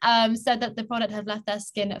 people said that the product had left their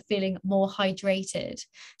skin feeling more hydrated.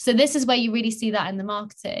 So this is where you really see that in the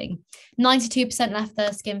marketing. 92% left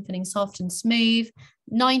their skin feeling soft and smooth.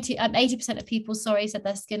 80% of people, said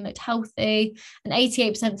their skin looked healthy, and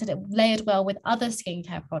 88% said it layered well with other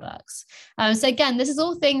skincare products. So again, this is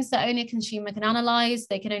all things that only a consumer can analyze.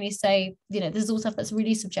 They can only say, this is all stuff that's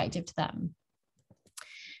really subjective to them.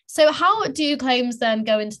 So how do claims then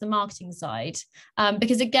go into the marketing side?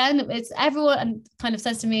 Because again, it's everyone kind of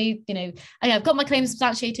says to me, okay, I've got my claims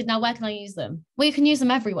substantiated, now where can I use them? Well, you can use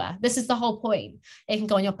them everywhere. This is the whole point. It can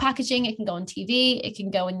go on your packaging, it can go on TV, it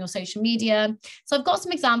can go on your social media. So I've got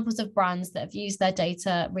some examples of brands that have used their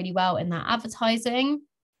data really well in their advertising.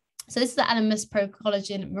 So this is the Elemis Pro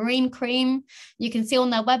Collagen Marine Cream. You can see on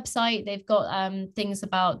their website, they've got things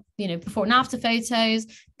about, before and after photos,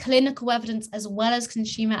 clinical evidence, as well as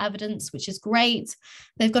consumer evidence, which is great.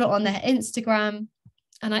 They've got it on their Instagram.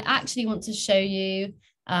 And I actually want to show you,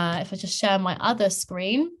 if I just share my other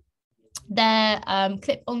screen, their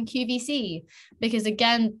clip on QVC, because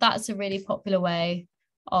again, that's a really popular way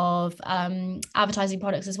of advertising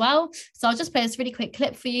products as well. So I'll just play this really quick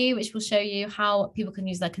clip for you, which will show you how people can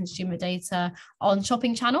use their consumer data on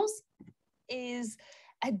shopping channels. Is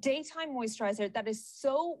a daytime moisturizer that is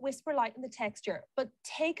so whisper light in the texture, but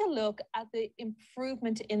take a look at the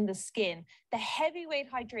improvement in the skin. The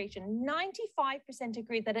heavyweight hydration, 95%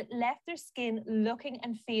 agreed that it left their skin looking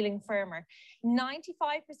and feeling firmer.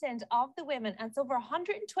 95% of the women, and it's over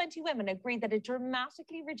 120 women, agreed that it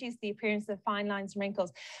dramatically reduced the appearance of fine lines and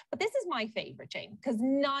wrinkles. But this is my favorite, Jane, because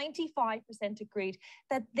 95% agreed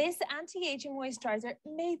that this anti-aging moisturizer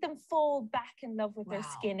made them fall back in love with their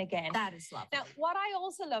skin again. That is lovely. Now, what I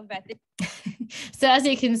also love about this. So as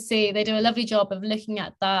you can see, they do a lovely job of looking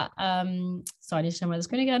at that. Sorry, I need to turn the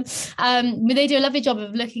screen again. They do a lovely job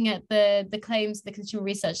of looking at the claims of the Consumer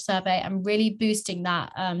Research Survey and really boosting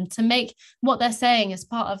that to make what they're saying as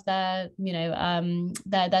part of their,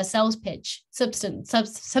 their sales pitch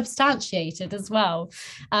substantiated as well.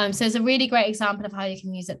 So it's a really great example of how you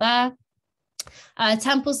can use it there.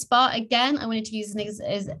 Temple Spa, again, I wanted to use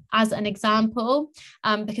as an example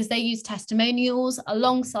because they use testimonials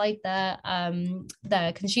alongside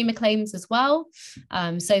their consumer claims as well.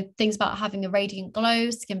 So things about having a radiant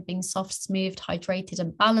glow, skin being soft, smooth, hydrated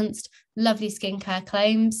and balanced, lovely skincare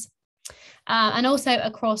claims. And also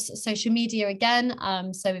across social media again.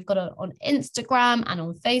 So we've got it on Instagram and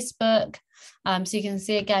on Facebook. So you can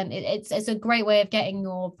see again, it's a great way of getting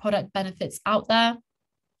your product benefits out there.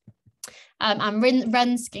 And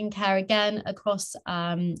Ren Skincare again across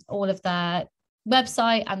all of their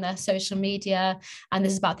website and their social media, and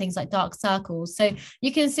this is about things like dark circles. So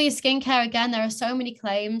you can see skincare again, there are so many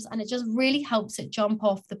claims, and it just really helps it jump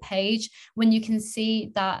off the page when you can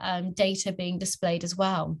see that data being displayed as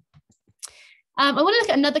well. I want to look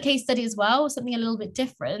at another case study as well, something a little bit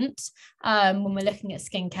different when we're looking at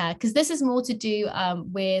skincare, because this is more to do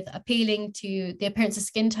with appealing to the appearance of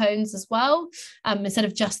skin tones as well, instead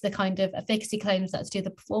of just the kind of efficacy claims that's to do with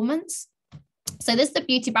the performance. So this is the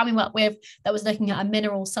beauty brand we worked with that was looking at a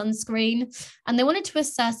mineral sunscreen, and they wanted to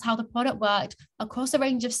assess how the product worked across a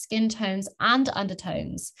range of skin tones and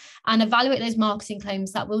undertones and evaluate those marketing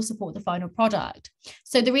claims that will support the final product.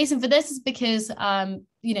 So the reason for this is because sun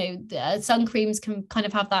creams can kind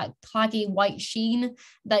of have that claggy white sheen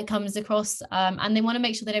that comes across, and they want to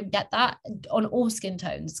make sure they don't get that on all skin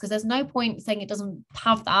tones, because there's no point saying it doesn't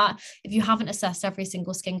have that if you haven't assessed every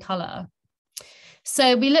single skin color.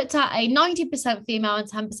 So we looked at a 90% female and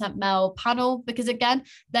 10% male panel, because again,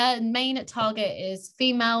 their main target is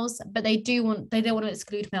females, but they don't want to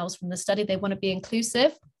exclude males from the study. They want to be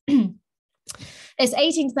inclusive. It's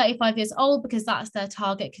 18 to 35 years old because that's their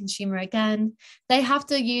target consumer again. They have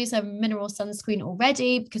to use a mineral sunscreen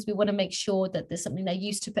already because we want to make sure that there's something they're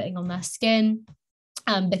used to putting on their skin.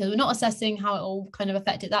 Because we're not assessing how it all kind of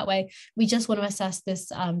affected that way. We just want to assess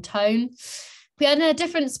this tone. We had a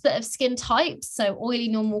different split of skin types, so oily,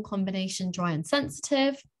 normal, combination, dry and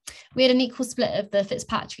sensitive. We had an equal split of the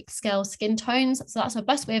Fitzpatrick scale skin tones. So that's our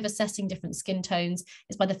best way of assessing different skin tones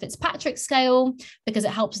is by the Fitzpatrick scale, because it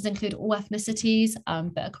helps us include all ethnicities,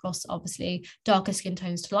 but across obviously darker skin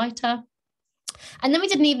tones to lighter. And then we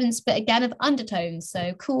did an even split again of undertones,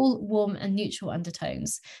 so cool, warm and neutral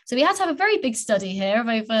undertones. So we had to have a very big study here of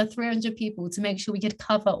over 300 people to make sure we could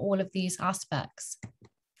cover all of these aspects.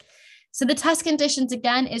 So the test conditions,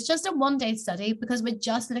 again, is just a one-day study because we're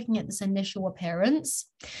just looking at this initial appearance.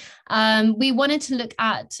 We wanted to look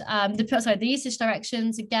at the usage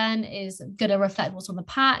directions, again, is going to reflect what's on the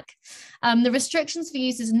pack. The restrictions for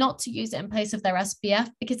users not to use it in place of their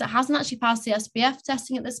SPF, because it hasn't actually passed the SPF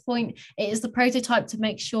testing at this point. It is the prototype to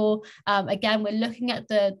make sure, again, we're looking at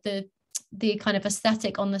the kind of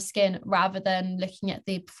aesthetic on the skin rather than looking at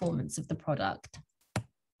the performance of the product.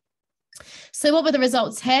 So what were the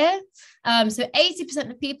results here? So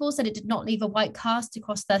 80% of people said it did not leave a white cast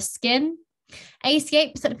across their skin.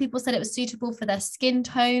 88% of people said it was suitable for their skin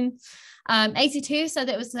tone. 82% said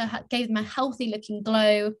it gave them a healthy looking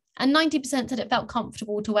glow, and 90% said it felt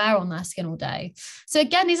comfortable to wear on their skin all day. So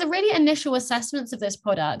again, these are really initial assessments of this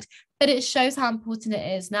product, but it shows how important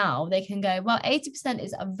it is now. They can go, well, 80%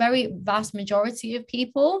 is a very vast majority of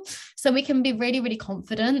people. So we can be really, really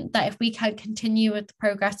confident that if we can continue with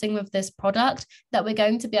progressing with this product, that we're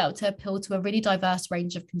going to be able to appeal to a really diverse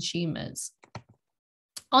range of consumers.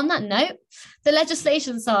 On that note, the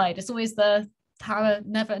legislation side is always never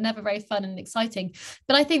very fun and exciting,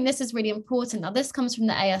 but I think this is really important. Now, this comes from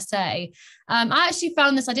the ASA. I actually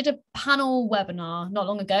found this, I did a panel webinar not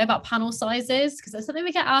long ago about panel sizes, because that's something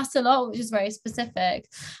we get asked a lot, which is very specific.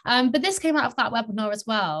 But this came out of that webinar as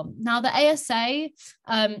well. Now, the ASA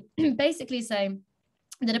basically saying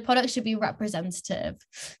that a product should be representative.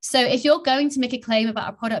 So if you're going to make a claim about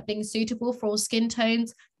a product being suitable for all skin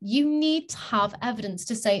tones, you need to have evidence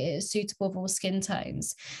to say it is suitable for all skin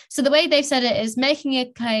tones. So the way they've said it is making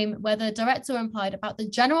a claim, whether direct or implied, about the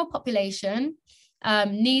general population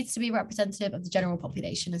needs to be representative of the general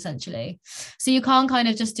population, essentially. So you can't kind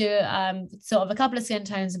of just do sort of a couple of skin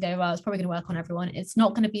tones and go, well, it's probably going to work on everyone. It's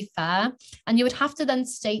not going to be fair. And you would have to then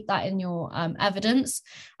state that in your evidence.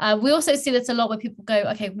 We also see this a lot where people go,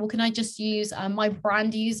 okay, well, can I just use my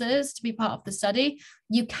brand users to be part of the study?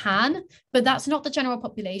 You can, but that's not the general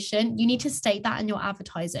population. You need to state that in your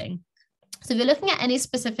advertising. So if you're looking at any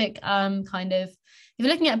specific if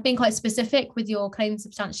you're looking at being quite specific with your claim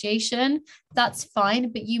substantiation, that's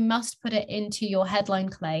fine, but you must put it into your headline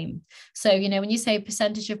claim. So, you know, when you say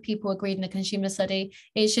percentage of people agreed in a consumer study,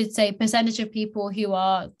 it should say percentage of people who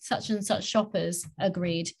are such and such shoppers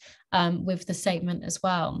agreed with the statement as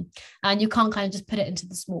well. And you can't kind of just put it into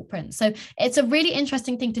the small print. So it's a really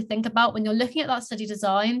interesting thing to think about when you're looking at that study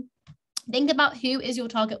design. Think about who is your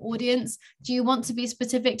target audience. Do you want to be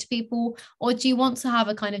specific to people, or do you want to have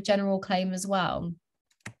a kind of general claim as well?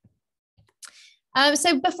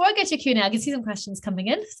 So before I go to Q&A, I can see some questions coming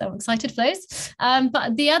in, so I'm excited for those.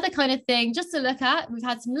 But the other kind of thing just to look at, we've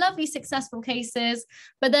had some lovely successful cases,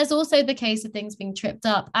 but there's also the case of things being tripped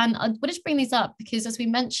up. And I wanted to bring these up because, as we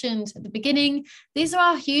mentioned at the beginning, these are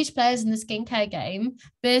our huge players in the skincare game: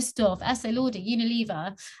 Beiersdorf, Estee Lauder,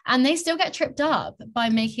 Unilever, and they still get tripped up by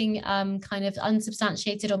making kind of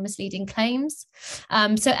unsubstantiated or misleading claims.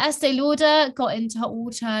 So Estee Lauder got into hot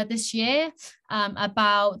water this year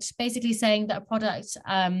about basically saying that a product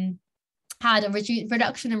had a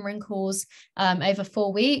reduction in wrinkles over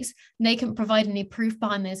 4 weeks. And they couldn't provide any proof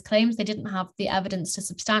behind those claims. They didn't have the evidence to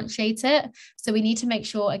substantiate it. So we need to make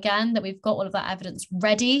sure, again, that we've got all of that evidence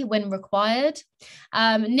ready when required.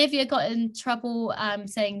 Nivea got in trouble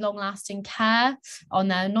saying long-lasting care on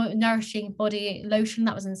their nourishing body lotion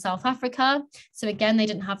that was in South Africa. So again, they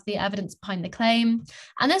didn't have the evidence behind the claim.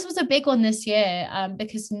 And this was a big one this year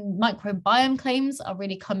because microbiome claims are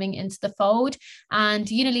really coming into the fold. And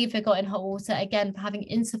Unilever got in hot water again for having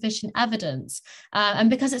insufficient evidence. And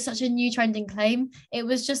because it's such a new trending claim, it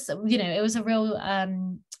was just, you know, it was a real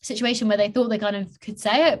situation where they thought they kind of could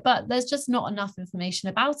say it, but there's just not enough information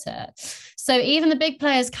about it. So even the big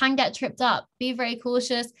players can get tripped up. Be very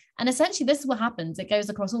cautious. And essentially, this is what happens. It goes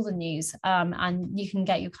across all the news, and you can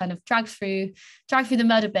get you kind of dragged through the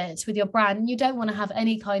mud a bit with your brand. And you don't want to have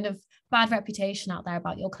any kind of bad reputation out there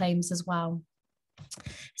about your claims as well.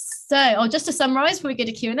 So, just to summarize before we go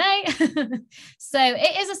to Q&A, so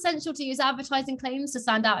it is essential to use advertising claims to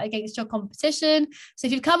stand out against your competition. So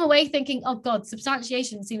if you've come away thinking, oh God,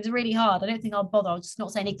 substantiation seems really hard, I don't think I'll bother, I'll just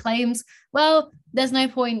not say any claims. Well, there's no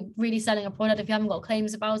point really selling a product if you haven't got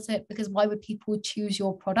claims about it, because why would people choose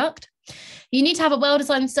your product? You need to have a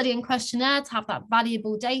well-designed study and questionnaire to have that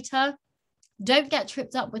valuable data. Don't get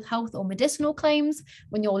tripped up with health or medicinal claims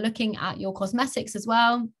when you're looking at your cosmetics as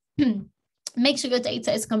well. Make sure your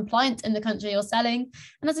data is compliant in the country you're selling.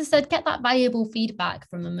 And as I said, get that valuable feedback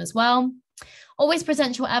from them as well. Always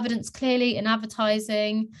present your evidence clearly in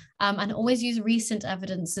advertising, and always use recent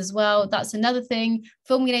evidence as well. That's another thing.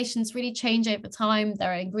 Formulations really change over time.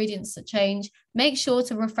 There are ingredients that change. Make sure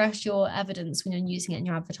to refresh your evidence when you're using it in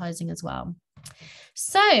your advertising as well.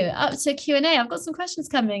 So up to Q&A, I've got some questions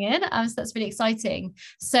coming in, so that's really exciting.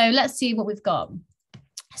 So let's see what we've got.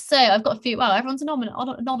 So I've got a few. Well, everyone's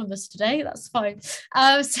anonymous today. That's fine.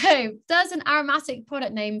 So does an aromatic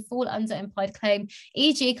product name fall under implied claim,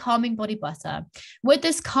 e.g. calming body butter? Would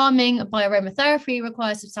this calming by aromatherapy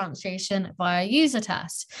require substantiation via user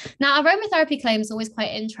test? Now, aromatherapy claims are always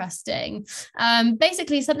quite interesting.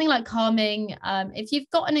 Basically, something like calming, if you've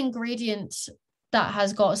got an ingredient that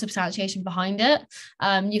has got substantiation behind it,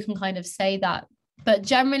 you can kind of say that. But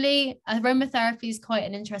generally, aromatherapy is quite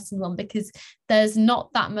an interesting one because there's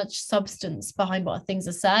not that much substance behind what things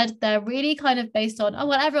are said. They're really kind of based on, oh,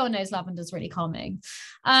 well, everyone knows lavender's really calming.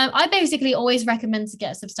 I basically always recommend to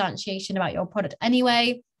get substantiation about your product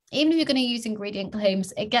anyway. Even if you're going to use ingredient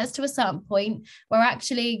claims, it gets to a certain point where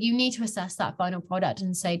actually you need to assess that final product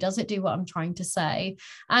and say, does it do what I'm trying to say?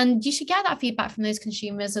 And you should get that feedback from those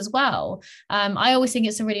consumers as well. I always think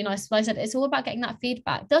it's a really nice, like I said, it's all about getting that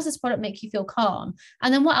feedback. Does this product make you feel calm?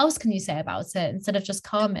 And then what else can you say about it instead of just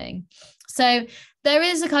calming? So there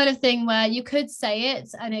is a kind of thing where you could say it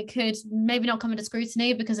and it could maybe not come into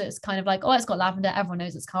scrutiny because it's kind of like, oh, it's got lavender, everyone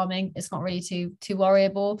knows it's calming, it's not really too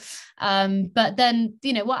worryable. But then,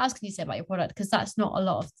 you know, what else can you say about your product? Because that's not a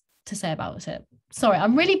lot to say about it. Sorry,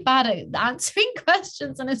 I'm really bad at answering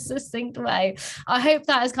questions in a succinct way. I hope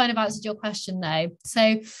that has kind of answered your question though.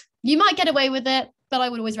 So you might get away with it, but I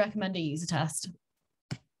would always recommend a user test.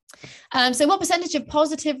 So what percentage of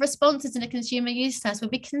positive responses in a consumer use test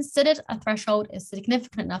would be considered a threshold is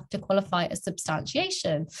significant enough to qualify as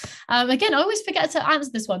substantiation? Again, I always forget to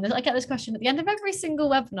answer this one. I get this question at the end of every single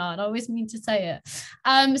webinar, and I always mean to say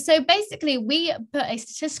it. So basically, we put a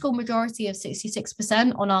statistical majority of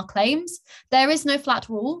 66% on our claims. There is no flat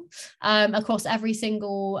rule across every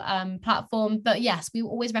single platform, but yes, we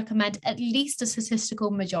always recommend at least a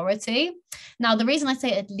statistical majority. Now, the reason I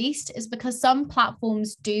say at least is because some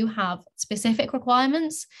platforms do have specific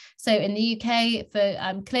requirements. So in the UK, for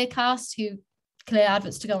Clearcast, who clear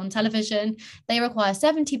adverts to go on television, they require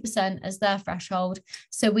 70% as their threshold.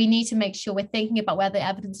 So we need to make sure we're thinking about where the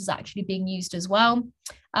evidence is actually being used as well.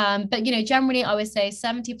 But, you know, generally I would say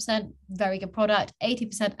 70% very good product,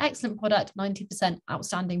 80% excellent product, 90%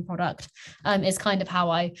 outstanding product is kind of how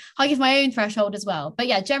I give my own threshold as well. But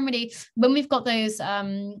yeah, generally when we've got those,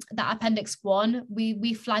 that Appendix 1,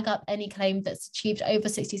 we flag up any claim that's achieved over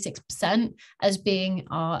 66% as being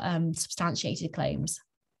our substantiated claims.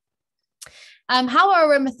 How are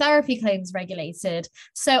aromatherapy claims regulated?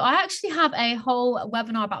 So I actually have a whole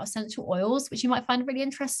webinar about essential oils, which you might find really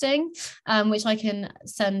interesting, which I can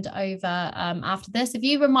send over after this. If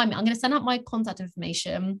you remind me, I'm going to send out my contact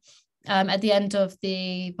information at the end of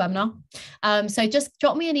the webinar. So just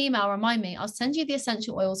drop me an email, remind me, I'll send you the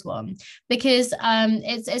essential oils one, because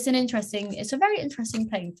it's a very interesting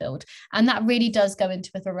playing field. And that really does go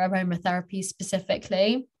into with aromatherapy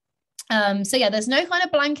specifically. So yeah, there's no kind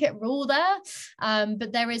of blanket rule there,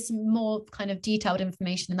 but there is more kind of detailed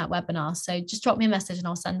information in that webinar. So just drop me a message and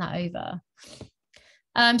I'll send that over.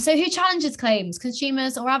 So who challenges claims,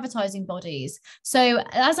 consumers or advertising bodies? So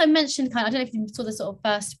as I mentioned, I don't know if you saw the sort of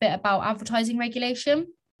first bit about advertising regulation.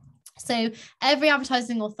 So every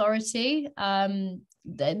advertising authority,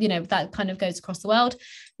 you know, that kind of goes across the world.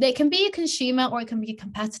 It can be a consumer or it can be a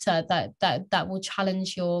competitor that will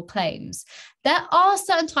challenge your claims. There are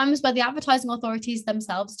certain times where the advertising authorities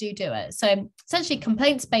themselves do it. So essentially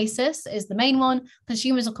complaints basis is the main one.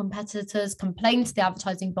 Consumers or competitors complain to the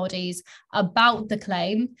advertising bodies about the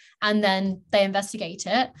claim and then they investigate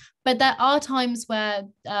it. But there are times where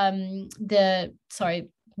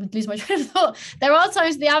lose my train of thought. There are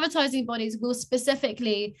times the advertising bodies will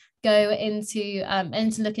specifically go into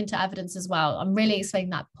look into evidence as well. I'm really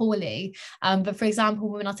explaining that poorly. But for example,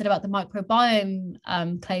 when I said about the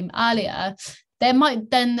microbiome claim earlier, they might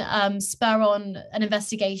then spur on an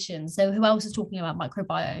investigation. So who else is talking about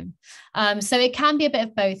microbiome? So it can be a bit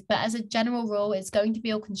of both, but as a general rule, it's going to be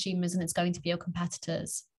your consumers and it's going to be your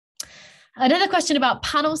competitors. Another question about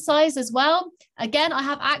panel size as well. Again, I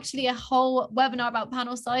have actually a whole webinar about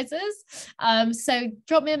panel sizes. So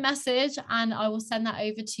drop me a message and I will send that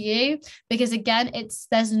over to you, because again,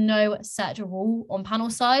 there's no set rule on panel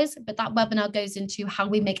size, but that webinar goes into how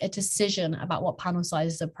we make a decision about what panel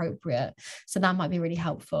size is appropriate. So that might be really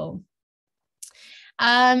helpful.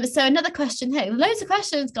 So another question here, loads of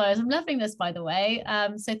questions, guys. I'm loving this, by the way.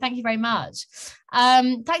 So thank you very much.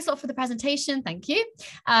 Thanks a lot for the presentation. Thank you.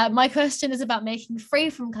 My question is about making free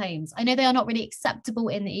from claims. I know they are not really acceptable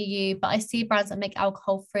in the EU, but I see brands that make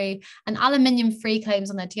alcohol-free and aluminium-free claims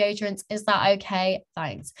on their deodorants. Is that okay?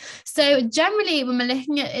 Thanks. So generally, when we're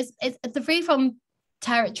looking at it's the free from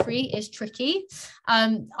territory is tricky.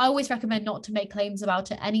 I always recommend not to make claims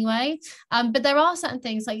about it anyway. But there are certain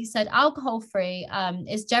things, like you said, alcohol-free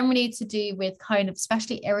is generally to do with kind of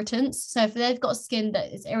especially irritants. So if they've got skin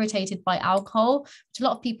that is irritated by alcohol, which a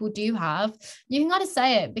lot of people do have, you can kind of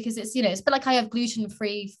say it, because it's, you know, it's a bit like I have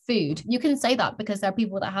gluten-free food. You can say that because there are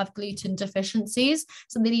people that have gluten deficiencies,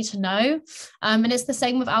 so they need to know. And it's the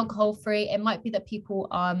same with alcohol-free. It might be that people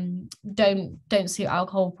don't suit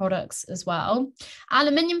alcohol products as well.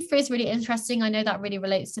 Aluminium free is really interesting. I know that really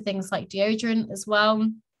relates to things like deodorant as well.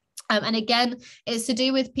 And again, it's to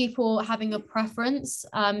do with people having a preference.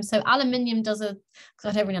 So aluminium does because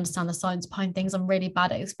I don't really understand the science behind things. I'm really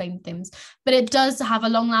bad at explaining things, but it does have a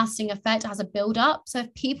long lasting effect. It has a build up. So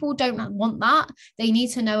if people don't want that, they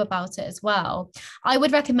need to know about it as well. I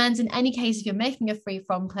would recommend in any case, if you're making a free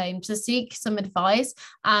from claim, to seek some advice.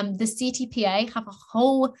 The CTPA have a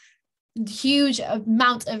whole huge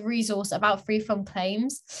amount of resource about free from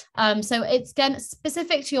claims. So it's again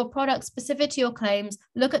specific to your product, specific to your claims.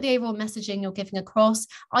 Look at the overall messaging you're giving across.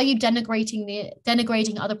 Are you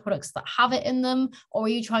denigrating other products that have it in them, or are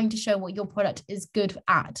you trying to show what your product is good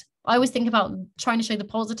at? I always think about trying to show the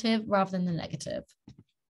positive rather than the negative.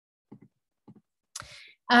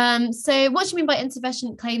 So what do you mean by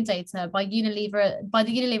insufficient claim data by the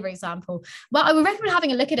Unilever example? Well, I would recommend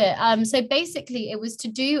having a look at it. So basically it was to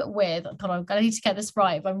do with, God, I'm gonna need to get this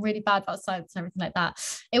right, but I'm really bad about science and everything like that.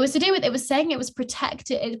 It was to do with, it was saying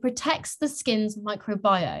it protects the skin's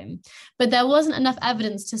microbiome, but there wasn't enough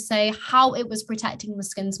evidence to say how it was protecting the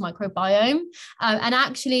skin's microbiome. And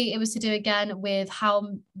actually it was to do again with how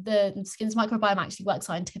the skin's microbiome actually works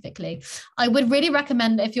scientifically. I would really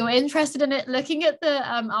recommend, if you're interested in it, looking at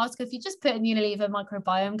the article. If you just put in Unilever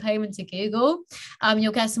microbiome claim into Google,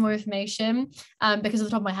 you'll get some more information, because off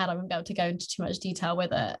the top of my head I won't be able to go into too much detail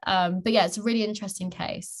with it, but yeah, it's a really interesting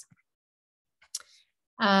case.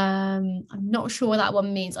 I'm not sure what that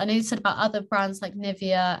one means. I know you said about other brands like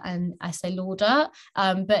Nivea and Estee Lauder,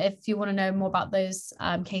 but if you want to know more about those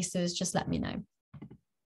cases, just let me know.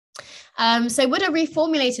 So would a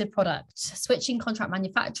reformulated product, switching contract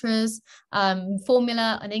manufacturers,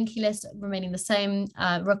 formula and INCI list remaining the same,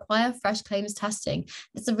 require fresh claims testing?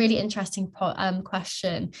 It's a really interesting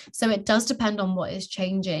question. So it does depend on what is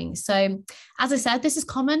changing. So as I said, this is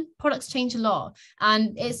common. Products change a lot,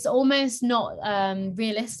 and it's almost not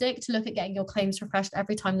realistic to look at getting your claims refreshed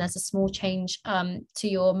every time there's a small change to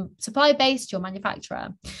your supply base, to your manufacturer.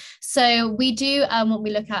 So we do what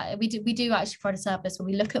we look at, we do actually provide a service where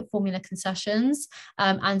we look at formula concessions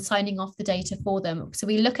and signing off the data for them. So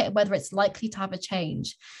we look at whether it's likely to have a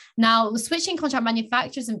change. Now, switching contract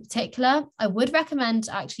manufacturers in particular, I would recommend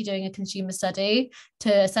actually doing a consumer study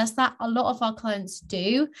to assess that. A lot of our clients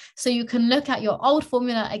do. So you can look at your old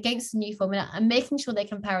formula against the new formula and making sure they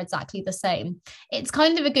compare exactly the same. It's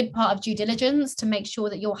kind of a good part of due diligence to make sure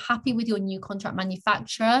that you're happy with your new contract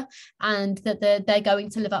manufacturer and that they're going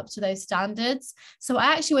to live up to those standards. So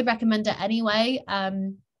I actually would recommend it anyway.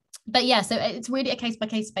 But yeah, so it's really a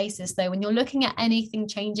case-by-case basis though. When you're looking at anything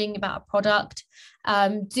changing about a product,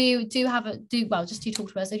 do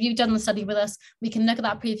talk to us. If you've done the study with us, we can look at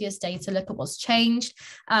that previous data, look at what's changed.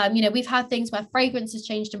 We've had things where fragrance has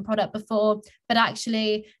changed in product before, but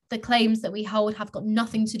actually the claims that we hold have got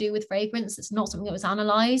nothing to do with fragrance. It's not something that was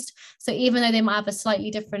analyzed. So even though they might have a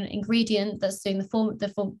slightly different ingredient that's doing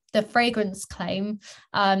the fragrance claim,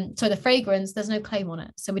 the fragrance, there's no claim on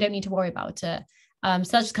it. So we don't need to worry about it. So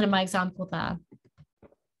that's just kind of my example there.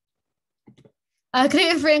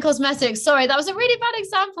 Gluten-free in cosmetics. Sorry, that was a really bad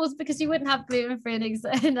example because you wouldn't have gluten-free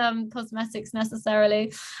in cosmetics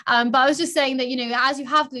necessarily. But I was just saying that, as you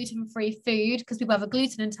have gluten-free food, because people have a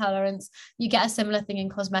gluten intolerance, you get a similar thing in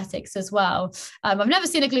cosmetics as well. I've never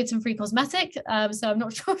seen a gluten-free cosmetic, so I'm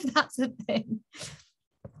not sure if that's a thing.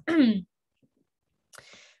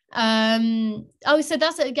 So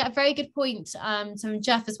that's a very good point from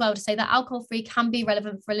Jeff as well, to say that alcohol free can be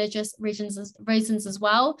relevant for religious reasons as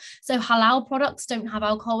well. So halal products don't have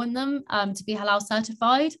alcohol in them to be halal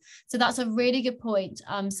certified. So that's a really good point.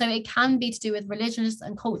 So it can be to do with religious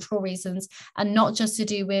and cultural reasons and not just to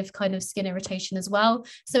do with kind of skin irritation as well.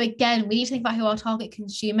 So again, we need to think about who our target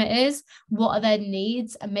consumer is, what are their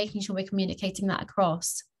needs, and making sure we're communicating that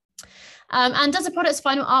across. And does a product's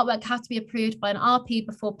final artwork have to be approved by an RP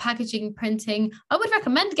before packaging, printing? I would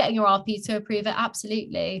recommend getting your RP to approve it,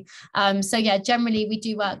 absolutely. So yeah, generally we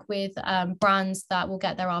do work with brands that will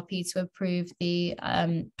get their RP to approve the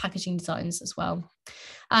packaging designs as well.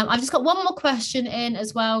 I've just got one more question in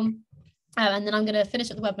as well. And then I'm going to finish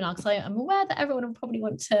up the webinar because I'm aware that everyone will probably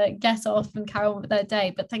want to get off and carry on with their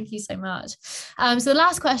day, but thank you so much. So the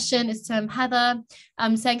last question is to Heather,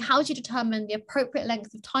 saying, how do you determine the appropriate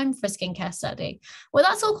length of time for a skincare study? Well,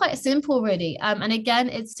 that's all quite simple, really. And again,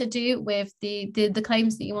 it's to do with the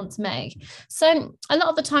claims that you want to make. So a lot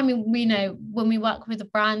of the time, we know when we work with a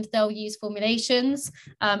brand, they'll use formulations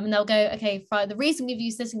and they'll go, okay, the reason we've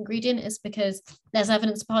used this ingredient is because there's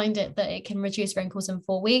evidence behind it that it can reduce wrinkles in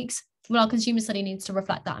 4 weeks. Well, our consumer study needs to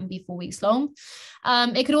reflect that and be 4 weeks long.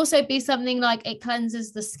 It could also be something like it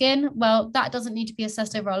cleanses the skin. Well, that doesn't need to be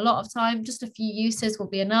assessed over a lot of time. Just a few uses will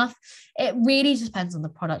be enough. It really depends on the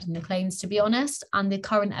product and the claims, to be honest, and the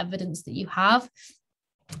current evidence that you have.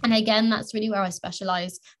 And again, that's really where I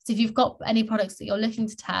specialize. So if you've got any products that you're looking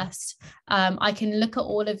to test, I can look at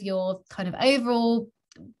all of your kind of overall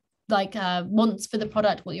wants for the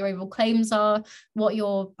product, what your overall claims are, what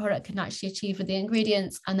your product can actually achieve with the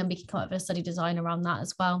ingredients, and then we can come up with a study design around that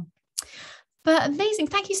as well. But amazing.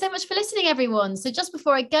 Thank you so much for listening, everyone. So just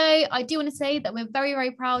before I go, I do want to say that we're very,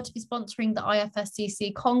 very proud to be sponsoring the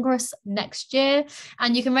IFSCC Congress next year.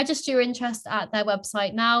 And you can register your interest at their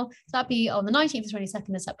website now. So that'll be on the 19th to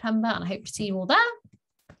 22nd of September. And I hope to see you all there.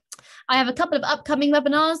 I have a couple of upcoming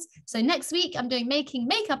webinars. So next week I'm doing making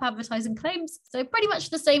makeup advertising claims. So pretty much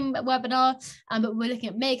the same webinar, but we're looking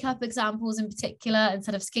at makeup examples in particular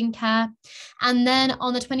instead of skincare. And then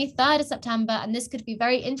on the 23rd of September, and this could be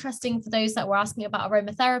very interesting for those that were asking about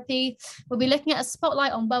aromatherapy, we'll be looking at a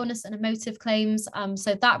spotlight on wellness and emotive claims.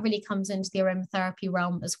 So that really comes into the aromatherapy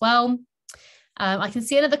realm as well. I can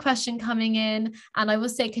see another question coming in, and I will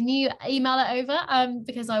say, can you email it over?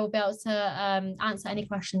 Because I will be able to answer any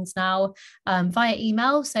questions now via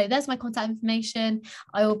email. So there's my contact information.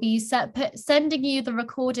 I will be sending you the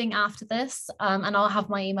recording after this, and I'll have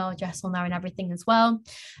my email address on there and everything as well.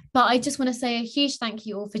 But I just want to say a huge thank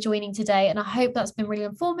you all for joining today, and I hope that's been really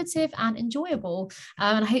informative and enjoyable.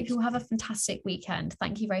 And I hope you will have a fantastic weekend.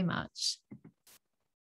 Thank you very much.